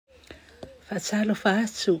Fatalo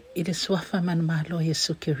faatu I le soifua manumalo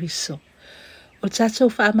Iesu Keriso. O tatou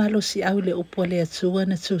faamalo si au le upu le Atua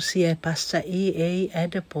na tusia Pastor E.A.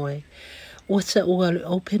 Adaboy. Wata ua le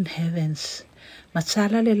open heavens.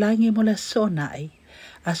 Matala le langi mo le TOONAI.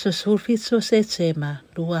 Aso sulfitso SETEMA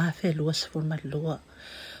lua afe lua sfuma lua.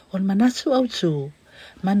 On Manatu Autu.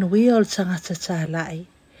 Manuia o le tagata tāla'i.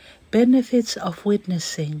 Benefits of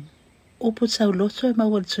witnessing. Upu Tauloto e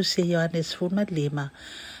maua le tusia Ioane sfuma lima.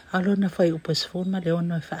 Alona fai upu sfuma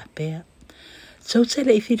leono e whaapea.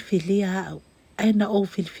 Tautele I filifilia au. Aina o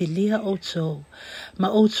filifilia outou. Ma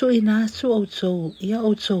outou ina atu outou. Ia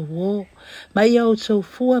outou wo. Ma ia outou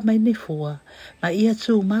fua mai ni fua. Ma ia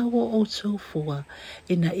tumau o outou fua.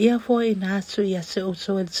 Ina ia fua ina atu ia se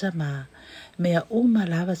outou el Tamā. Mea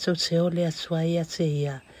lava tauteo le atua ia te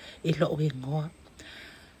ia. I lo ingoa.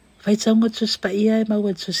 Faitauga Tusi Paia e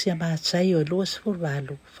maua tusi a Mataio e lua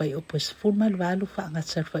sefuluvalu. Fai upu sefuluvalu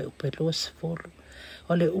faangata fai upu e lua sefulu.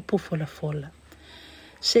 O le Upu Folafola.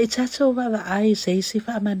 Se tatou vaavaai se isi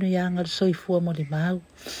faamanuiaga le soifua molimau.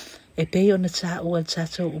 E pei ona taua le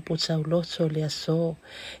tatou upu Tauloto le aso.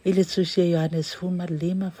 I le tusi Ioane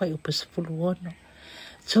lima fai upu sefuluono.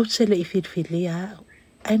 Tautele I filifilia au.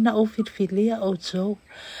 Aina o filifilia outou.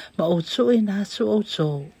 Ma outou ina atu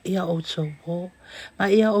outou. Ia outou wo.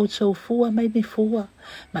 Ma ia outou fua mai ni fua.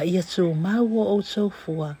 Ma ia tumau o outou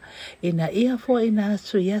fua. Ina ia fua ina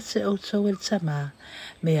atu ia se outou el Tamā.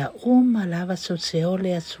 Mea lava tauteo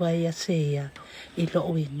le atua ia te ia. I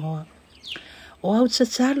lo ingoa. O au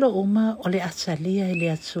Tatalo o le atalia I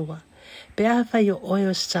le atua. Pe a fai o oe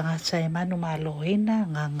o tagata e ina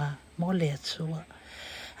nganga mo le atua.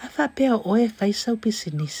 Afa pea oe faisau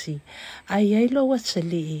pisinisi. Ai ailo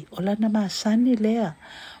atali'i o lana maasani lea.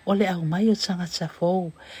 O le au mai o tagata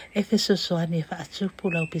fou. E fesosoani e faatupu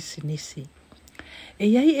lau pisinisi. E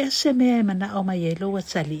iai e se mea e mana o mai ailo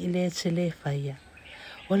atali'i le te le faia.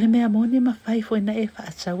 O le mea moni mawhai fo ina e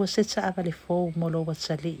faataua se taava le fou mo lo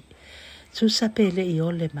atali'i. Tu sapele I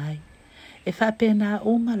ole mai. E whapena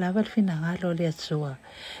lava le finangalo le atua.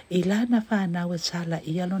 I lana whanau e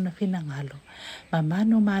tala'i alona finangalo. Ma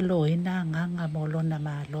manu malo ina nganga molona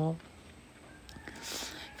malo.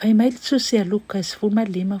 Whai mai le tusi a Luka e sfuma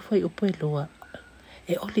lima fai upu e loa.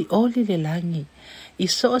 E oli le langi. I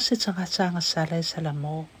so se tagata sala e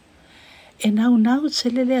salamo. E nau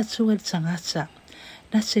tele le atua le tagata.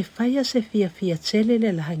 Na se whaia se fia tele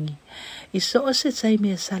le langi. I so se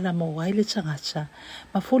taimi e salamo ai le tagata.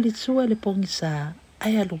 Ma fuli tua le pongisa.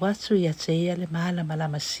 Ai aluatu ia te ia le maala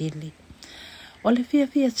malama sili. O le fia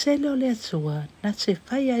tele o le atua. Na se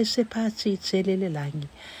whaia e se pati tele le langi.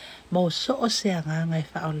 Mo so se anganga e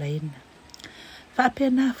whaolaina.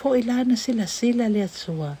 Whapena fo ilana sila le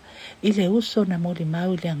atua. I le uso na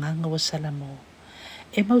molimau le anganga o salamo.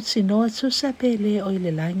 E mautinoa tusa pele o I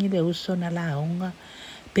le langi le uso na laonga.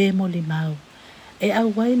 Pe molimau. E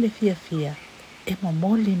au wai le fia. E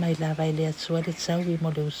momoli mai lava I le atua le taui mo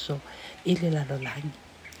le uso. I le lalolangi.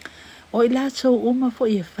 O I latou fo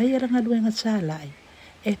I e whairanga luenga tāla'i.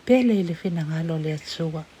 E pele I le finangalo le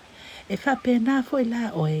atua. E whapena fo I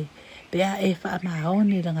la oe. Pea e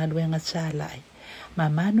whaamaoni langa luenga tāla'i. Ma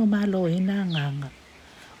manu malo ina nganga.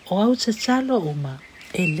 O au Tatalo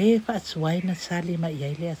e le whaatuaina tali ma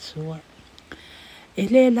I le atua. E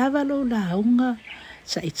le lava lo launga.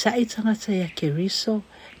 Sa itai tagata Iesu Keriso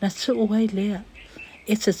na tuu wai lea.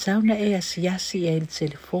 E tatau na e asiasi e le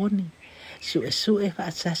telefoni. Su e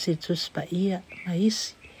whaatasi Tusi Paia ma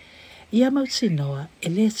isi. Ia mautinoa e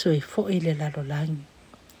le to e fo I le lalolangi.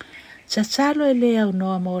 Tatalo e le au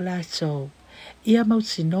noa mo lātou. Ia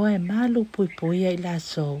mautinoa e malu puipuia I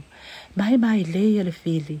lātou. Mai le le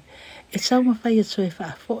fili. E tau mawhai e to e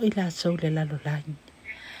whaafo I lātou le lalolangi.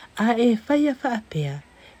 A e whaia whaapea.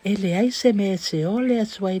 E le aise me te o le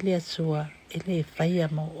atua I le atua. E le whaia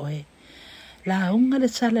mo oe. La unga le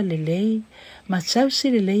tala le lei. Ma tausi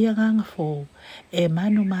le lei anganga fō. E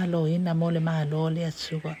manu malo ina mo le malo le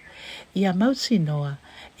atua. Ia mauti noa.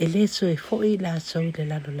 E le to e fo I la atua I le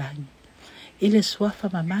lalolangi. I le suafa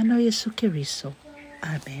mamano Iesu Keriso.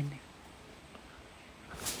 Amen.